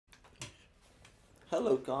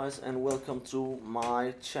Hello guys and welcome to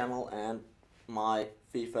my channel and my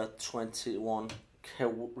FIFA 21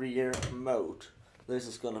 career mode. This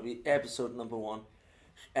is gonna be episode number 1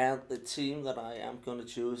 and the team that I am gonna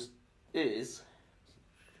choose is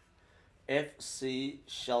FC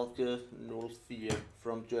Schalke 04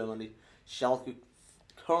 from Germany. Schalke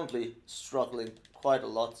currently struggling quite a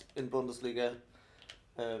lot in Bundesliga.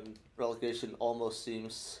 Relegation almost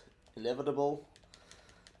seems inevitable,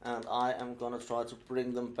 and I am gonna try to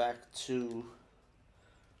bring them back to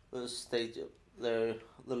the stage, the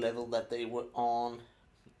level that they were on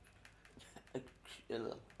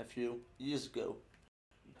a few years ago.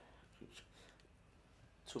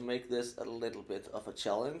 To make this a little bit of a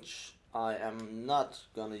challenge, I am not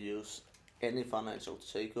gonna use any financial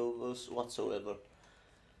takeovers whatsoever.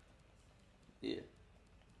 Yeah.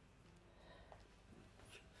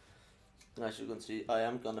 As you can see, I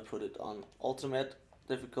am gonna put it on ultimate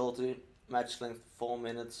difficulty, match length 4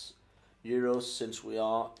 minutes, euros. Since we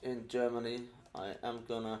are in Germany, I am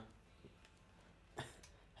gonna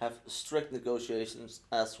have strict negotiations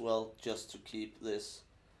as well just to keep this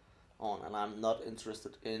on, and I'm not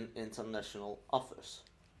interested in international offers.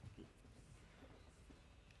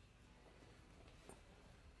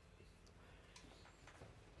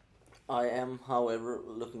 I am, however,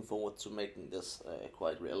 looking forward to making this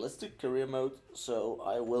quite realistic career mode, so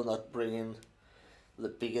I will not bring in the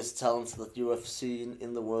biggest talents that you have seen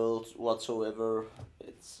in the world whatsoever.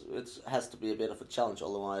 It has to be a bit of a challenge,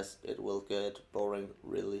 otherwise it will get boring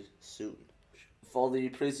really soon. For the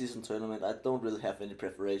preseason tournament, I don't really have any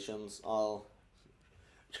preparations. I'll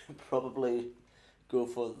probably go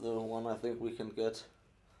for the one I think we can get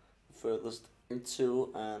furthest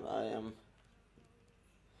into, and I am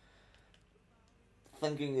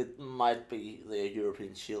thinking it might be the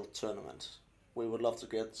European Shield tournament. We would love to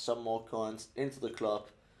get some more coins into the club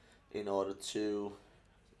in order to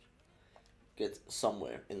get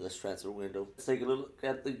somewhere in this transfer window. Let's take a look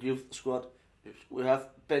at the youth squad. We have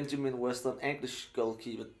Benjamin Western, English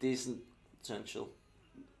goalkeeper, decent potential.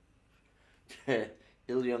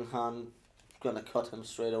 Il Young Han, gonna cut him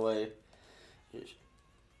straight away.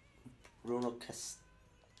 Bruno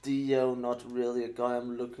Castillo, not really a guy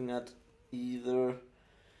I'm looking at either.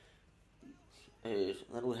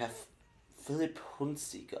 Then we have Philip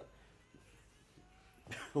Hunziker,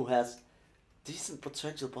 who has decent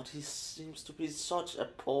potential, but he seems to be such a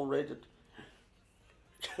poor rated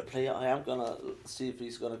player. I am gonna see if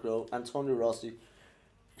he's gonna grow. Antonio Rossi,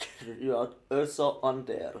 you are also on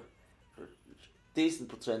there. Decent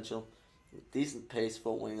potential, decent pace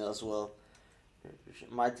for winger as well.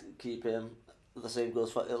 Might keep him. The same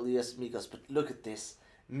goes for Elias Mikas, but look at this.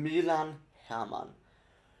 Milan Hermann.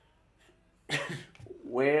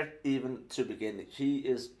 Where even to begin? He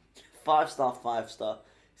is 5-star, 5-star,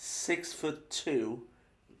 6'2",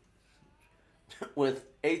 with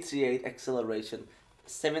 88 acceleration,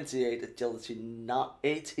 78 agility,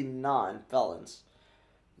 89 balance.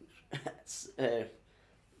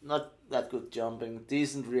 Not that good jumping,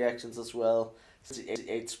 decent reactions as well,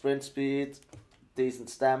 88 sprint speed, decent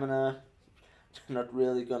stamina. Not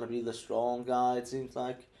really gonna be the strong guy, it seems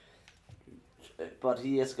like, but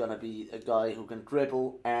he is gonna be a guy who can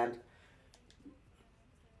dribble and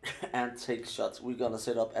take shots. We're gonna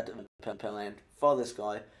set up at the pen for this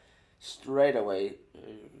guy straight away.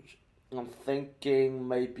 I'm thinking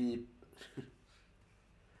maybe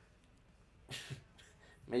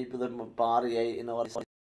maybe the Bombardier in order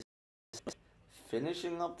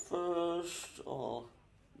finishing up first, or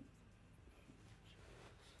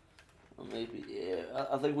maybe, yeah,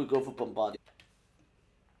 I think we go for Bombardier.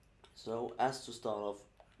 So as to start off,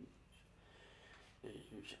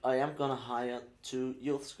 I am gonna hire 2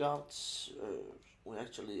 youth scouts. We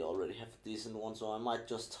actually already have a decent one, so I might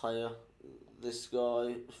just hire this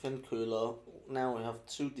guy, Finn Köhler. Now we have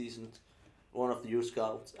 2 decent, one of the youth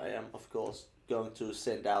scouts I am of course going to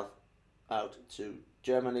send out to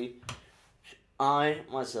Germany. I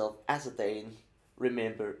myself, as a Dane,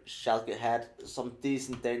 remember Schalke had some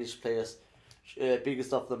decent Danish players.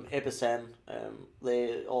 Biggest of them, Ebbesen.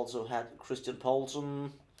 They also had Christian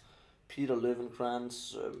Poulsen, Peter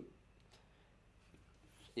Löwenkrantz.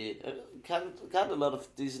 Got a lot of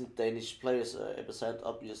decent Danish players. Ebbesen,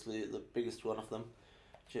 obviously the biggest one of them.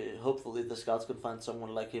 Hopefully the scouts can find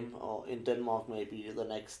someone like him, or in Denmark maybe the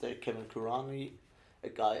next Kevin Kurani, a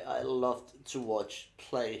guy I loved to watch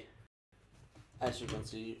play. As you can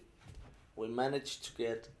see, we managed to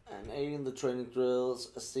get an A in the training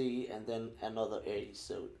drills, a C, and then another A,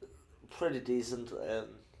 so pretty decent.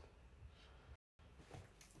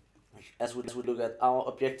 As we look at our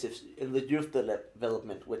objectives in the youth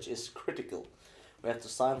development, which is critical, We have to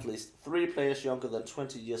sign at least 3 players younger than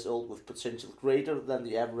 20 years old with potential greater than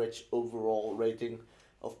the average overall rating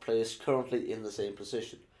of players currently in the same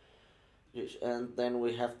position. And then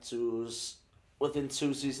we have to, within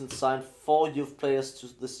 2 seasons, sign 4 youth players to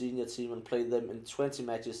the senior team and play them in 20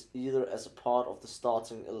 matches, either as a part of the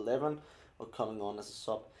starting 11 or coming on as a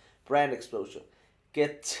sub. Brand exposure.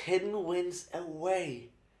 Get 10 wins away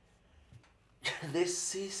this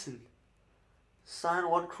season. Sign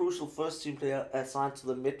 1 crucial first team player assigned to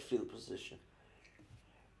the midfield position.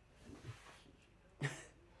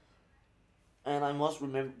 And I must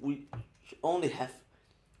remember, we only have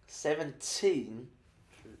 17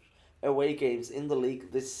 away games in the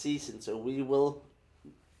league this season, so we will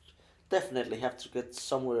definitely have to get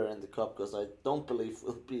somewhere in the cup, because I don't believe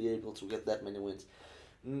we'll be able to get that many wins.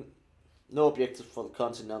 No objective for the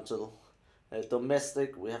continental.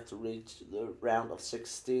 Domestic, we have to reach the round of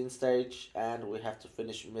 16 stage, and we have to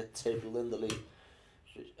finish mid-table in the league,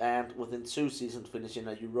 and within 2 seasons finish in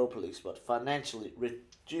a Europa League spot. Financially,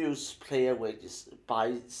 reduce player wages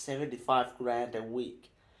by 75 grand a week,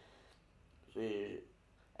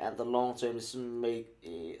 and the long term is going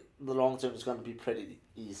to be pretty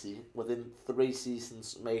easy. Within 3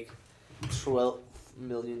 seasons, make 12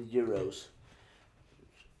 million euros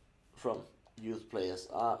from youth players.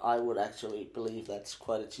 I would actually believe that's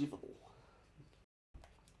quite achievable.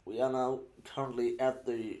 We are now currently at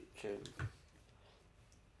the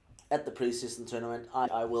preseason tournament.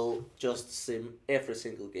 I will just sim every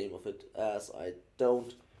single game of it, as I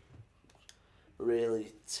don't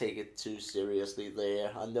really take it too seriously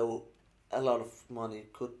there. I know a lot of money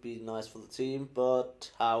could be nice for the team,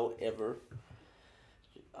 but however,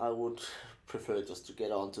 I would prefer just to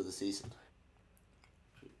get on to the season.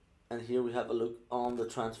 And here we have a look on the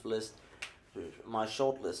transfer list, my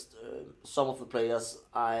short list. Some of the players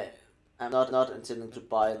I am not intending to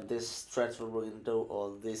buy in this transfer window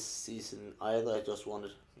or this season either. I just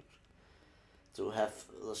wanted to have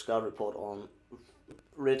the scout report on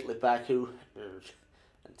Ridley Baku and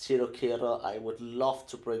Tiro Kera. I would love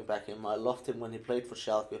to bring back him. I loved him when he played for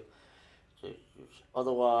Schalke.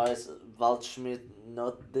 Otherwise, Waldschmidt,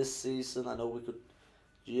 not this season. I know we could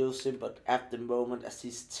use him, but at the moment, as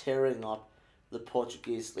he's tearing up the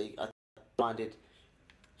Portuguese league, I find it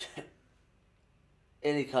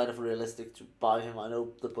any kind of realistic to buy him. I know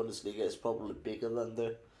the Bundesliga is probably bigger than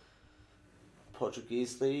the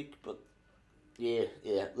Portuguese league, but yeah,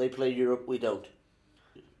 they play Europe, we don't.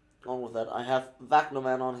 On with that, I have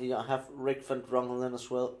Wagnerman on here, I have Rick van Drongelen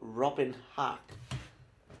as well, Robin Haak,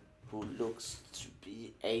 who looks to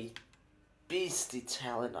be a beastly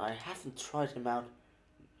talent. I haven't tried him out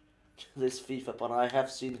this FIFA, but I have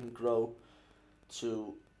seen him grow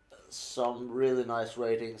to some really nice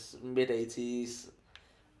ratings, mid-80s,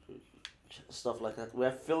 stuff like that. We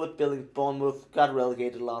have Philip Billing, Bournemouth, got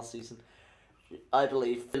relegated last season. I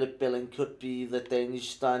believe Philip Billing could be the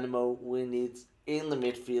Danish dynamo we need in the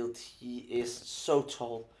midfield. He is so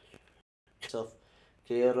tall. Tough.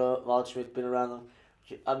 Kera, Waldschmidt, been around them.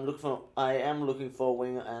 I am looking for a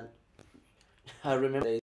winger, and I remember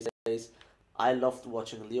these days I loved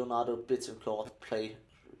watching Leonardo Bittencourt play.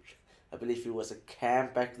 I believe he was a cam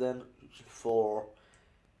back then for,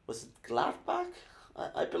 was it Gladbach?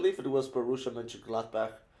 I believe it was Borussia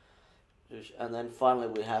Mönchengladbach. And then finally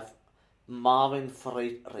we have Marvin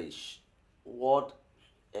Friedrich. What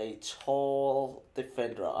a tall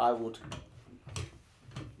defender. I would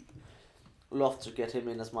love to get him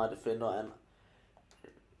in as my defender, and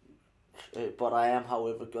but I am,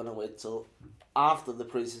 however, gonna wait till after the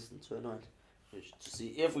preseason tournament to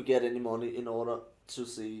see if we get any money, in order to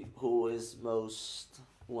see who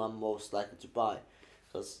I'm most likely to buy,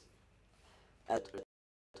 because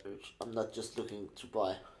I'm not just looking to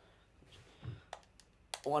buy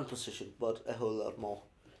one position, but a whole lot more.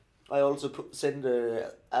 I also send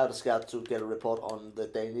out a scout to get a report on the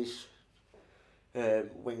Danish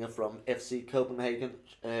winger from FC Copenhagen,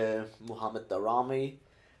 Mohamed Darami.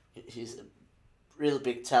 He's a real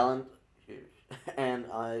big talent, and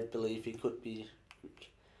I believe he could be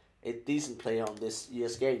a decent player on this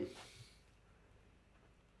year's game.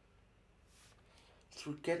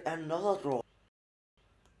 To get another draw.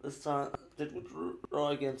 This time, did we draw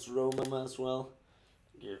against Roma as well?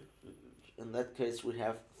 Yeah. In that case, we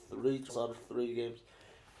have 3 out of 3 games,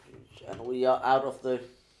 and we are out of the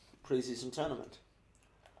preseason tournament.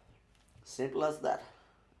 Simple as that.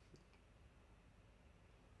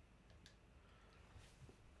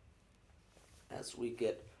 As we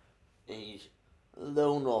get a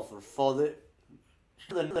loan offer for the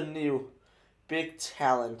new big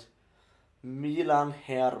talent Milan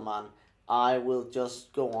Herman. I will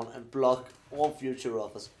just go on and block all future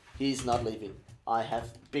offers. He's not leaving. I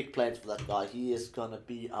have big plans for that guy. He is gonna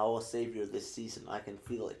be our savior this season. I can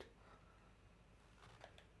feel it.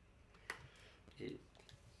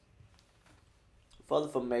 For the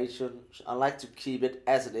formation, I like to keep it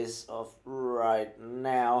as it is of right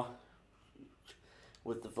now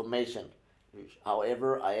with the formation.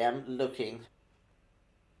 However, I am looking,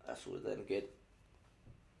 as we then get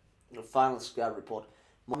the final scout report.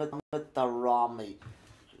 Mohamed Darami,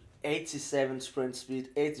 87 sprint speed,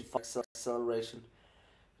 85 acceleration,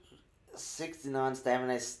 69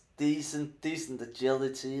 stamina, decent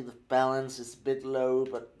agility. The balance is a bit low,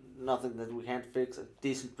 but nothing that we can't fix. A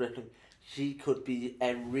decent dribbling. He could be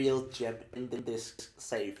a real gem in this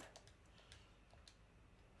save.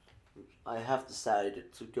 I have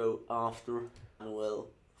decided to go after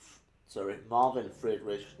Marvin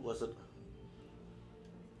Friedrich, was it?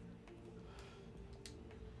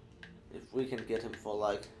 If we can get him for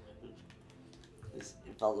like this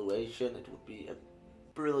evaluation, it would be a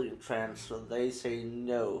brilliant transfer. They say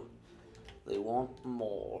no, they want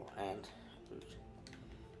more, and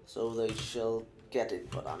so they shall get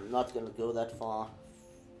it, but I'm not gonna go that far.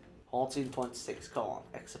 14.6, come on,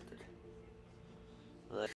 accept it.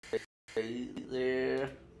 There.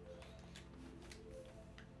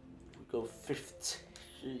 We go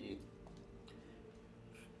 15.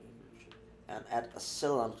 And add a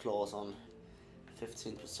sell-on clause on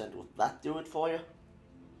 15%. Would that do it for you?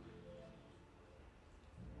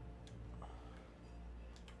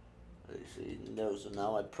 They say no, so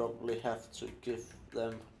now I probably have to give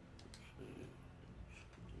them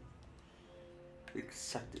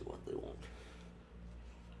exactly what they want.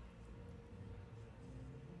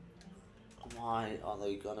 Why are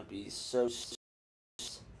they gonna be so...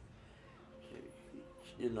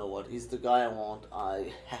 You know what, he's the guy I want.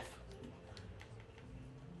 I have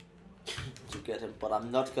to get him, but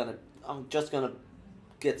I'm just gonna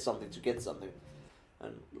get something to get something.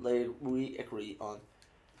 And we agree on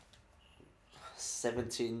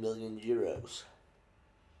 17 million euros.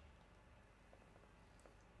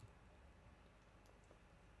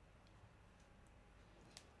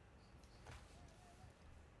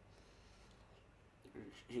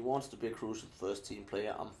 He wants to be a crucial first team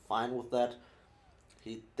player. I'm fine with that.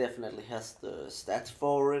 He definitely has the stats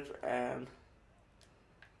for it, and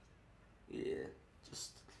yeah,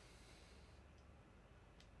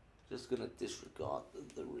 just gonna disregard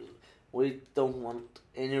the real. We don't want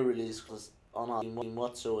any release clause on our team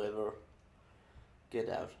whatsoever. Get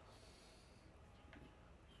out.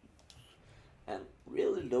 And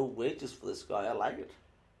really low wages for this guy. I like it.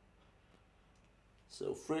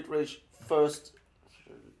 So Friedrich first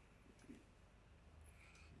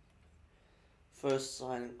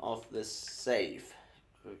signing of this save.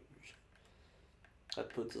 I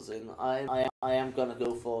put this in. I am gonna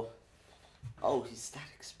go for. Oh, he's that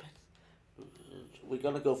expensive. We're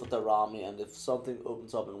gonna go for Darami, and if something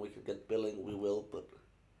opens up and we can get billing, we will. But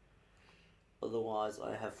otherwise,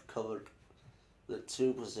 I have covered the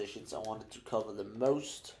two positions I wanted to cover the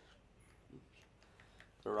most.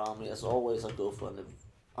 Darami, as always, I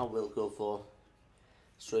will go for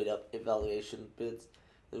straight up evaluation bids.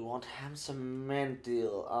 They want Hamza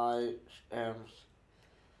Mendil. I am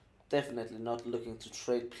definitely not looking to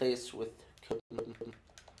trade place with Copenhagen.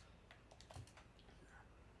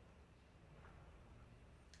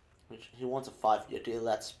 He wants a 5-year deal.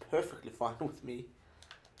 That's perfectly fine with me.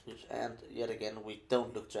 And yet again, we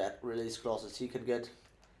don't look to add release clauses. He can get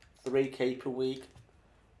 3k per week,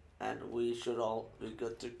 and we should all be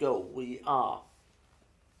good to go. We are.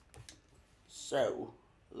 So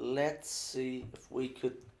let's see if we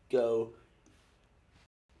could go.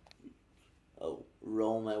 Oh,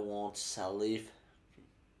 Roma wants Salif,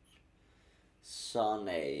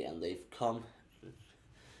 Sane, and they've come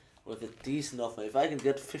with a decent offer. If I can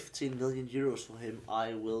get 15 million euros for him,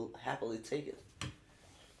 I will happily take it.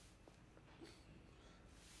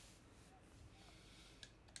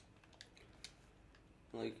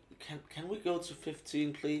 Like, can we go to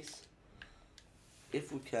 15, please?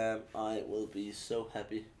 If we can, I will be so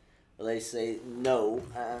happy. But they say no,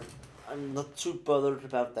 and I'm not too bothered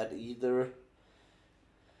about that either.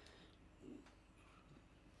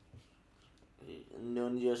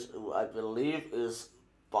 Nunez, I believe, is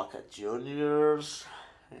Boca Juniors.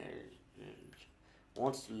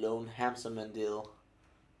 Wants to loan Hamza Mendil.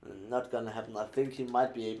 Not gonna happen. I think he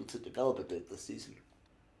might be able to develop a bit this season.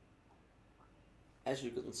 As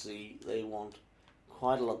you can see, they want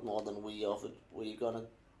quite a lot more than we offered. We're gonna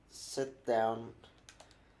settle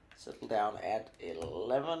down at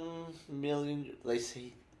 11 million. They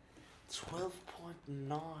say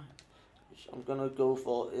 12.9. I'm gonna go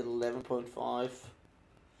for 11.5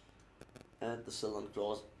 at the sell-on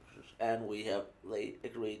clause, and they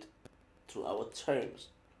agreed to our terms.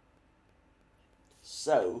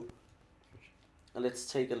 So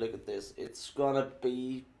let's take a look at this. It's gonna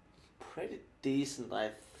be pretty decent,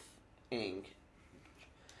 I think.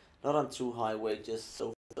 Not on too high wages,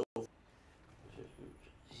 so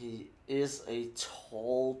he is a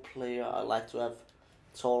tall player. I like to have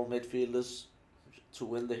tall midfielders to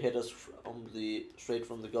win the headers straight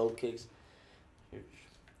from the goal kicks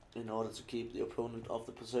in order to keep the opponent off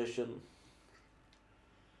the possession.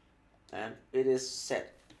 And it is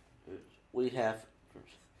set. We have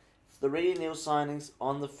 3 new signings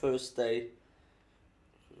on the first day,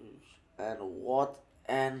 and what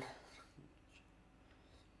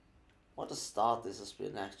a start this has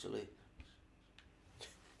been, actually.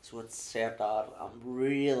 So it's Serdar, I'm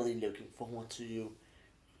really looking forward to you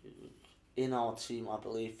in our team. I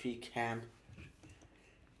believe he can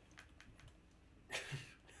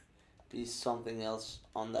be something else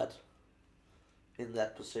in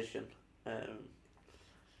that position.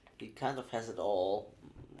 He kind of has it all.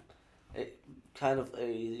 Kind of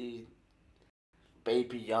a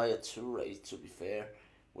baby Yaya Toure, to be fair,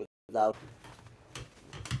 without.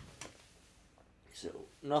 So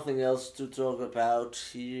nothing else to talk about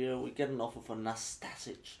here. We get an offer for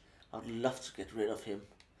Nastasic. I'd love to get rid of him.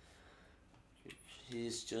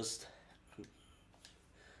 He's just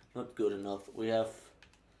not good enough. We have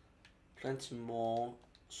plenty more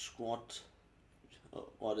squad.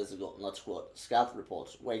 What is it called? Not squad. Scout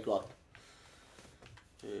reports. Wake up.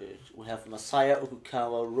 We have Masaya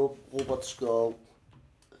Okukawa, Robert Skull.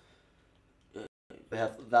 We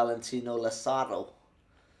have Valentino Lazaro,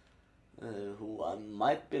 who I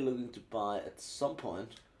might be looking to buy at some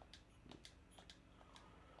point.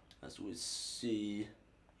 As we see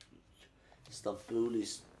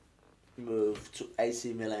Stambuli's move to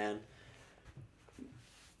AC Milan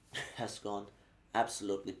has gone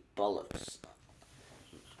absolutely bollocks.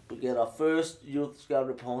 We get our first youth scout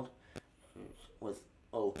report with,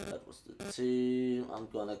 that was the team. I'm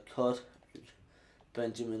gonna cut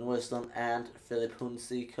Benjamin Weston and Philip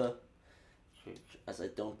Hunziker, as I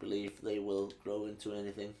don't believe they will grow into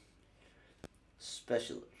anything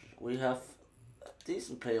special. We have a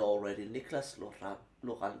decent player already, Niklas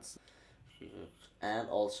Lorenz, and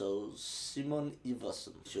also Simon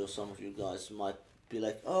Iversen. Sure, some of you guys might be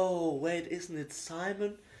like, oh wait, isn't it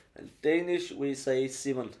Simon? In Danish we say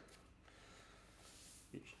Simon.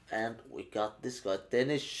 And we got this guy,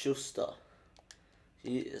 Dennis Schuster.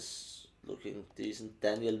 He is looking decent.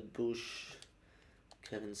 Daniel Bush,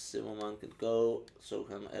 Kevin Zimmerman can go. So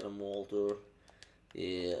can Adam Walter.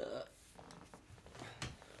 Yeah.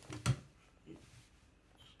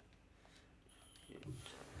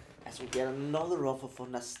 As we get another offer for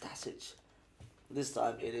Nastasic. This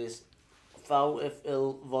time it is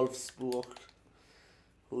VfL Wolfsburg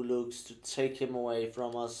who looks to take him away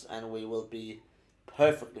from us, and we will be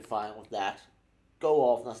perfectly fine with that. Go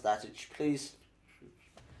off, Nastasic, please.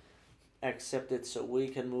 Accept it so we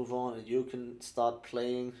can move on and you can start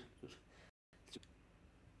playing.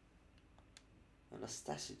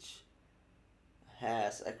 Nastasic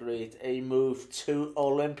has agreed a move to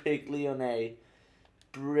Olympique Lyonnais.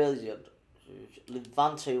 Brilliant.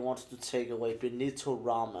 Levante wants to take away Benito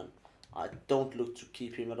Raman. I don't look to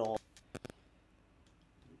keep him at all.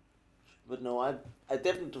 But no, I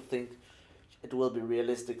definitely think it will be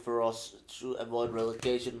realistic for us to avoid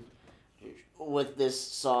relegation. With this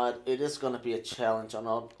side, it is going to be a challenge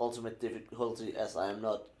on ultimate difficulty, as I am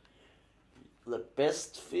not the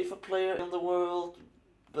best FIFA player in the world,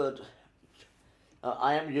 but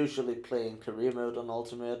I am usually playing career mode on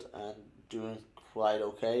ultimate and doing quite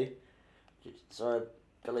okay. So I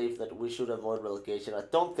believe that we should avoid relegation. I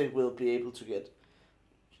don't think we'll be able to get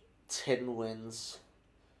 10 wins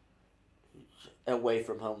away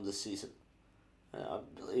from home this season. I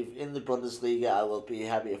believe in the Bundesliga I will be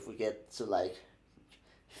happy if we get to like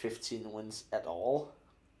 15 wins at all.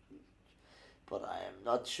 But I am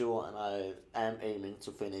not sure, and I am aiming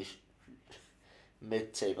to finish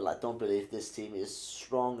mid-table. I don't believe this team is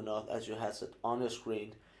strong enough, as you have it on your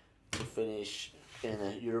screen, to finish in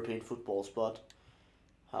a European football spot.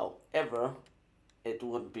 However, it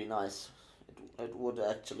would be nice. It would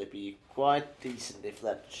actually be quite decent if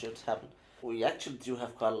that should happen. We actually do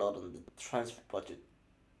have quite a lot on the transfer budget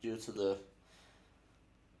due to the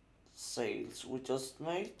sales we just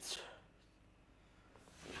made.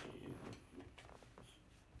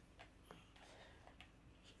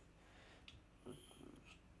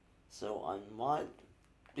 So I might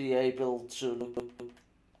be able to look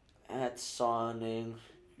at signing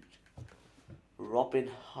Robin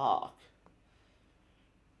Haag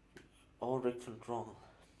or Rick van Drongel.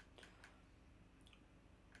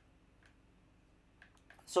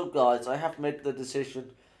 So guys, I have made the decision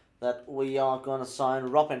that we are gonna sign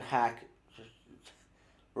Robin Hack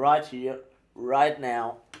right here, right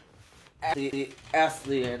now, at the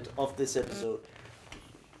end of this episode,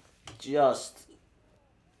 just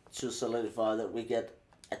to solidify that we get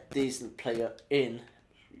a decent player in,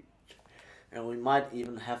 and we might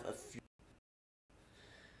even have a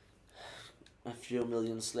few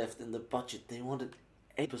millions left in the budget. They wanted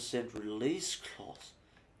 8% release clause.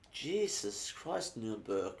 Jesus Christ,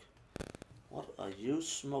 Nuremberg. What are you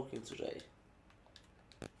smoking today?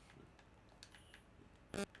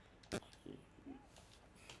 I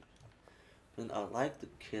mean, I like the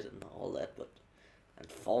kid and all that, but at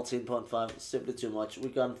 14.5 is simply too much. We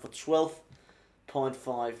got him for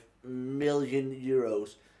 12.5 million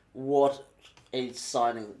euros. What a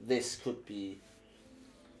signing this could be.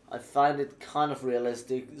 I find it kind of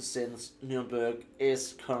realistic since Nuremberg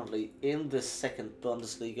is currently in the second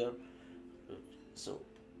Bundesliga. So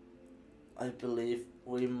I believe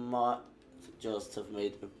we might just have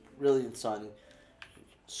made a brilliant signing.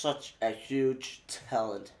 Such a huge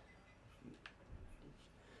talent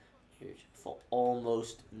for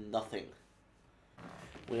almost nothing.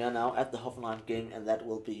 We are now at the Hoffenheim game, and that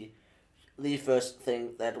will be the first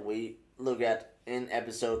thing that we look at in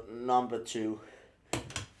episode number 2.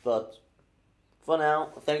 But for now,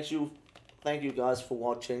 thank you guys for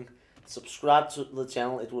watching. Subscribe to the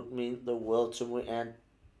channel, it would mean the world to me, and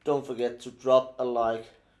don't forget to drop a like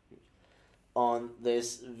on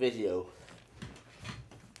this video.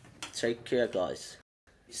 Take care, guys.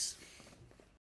 Peace.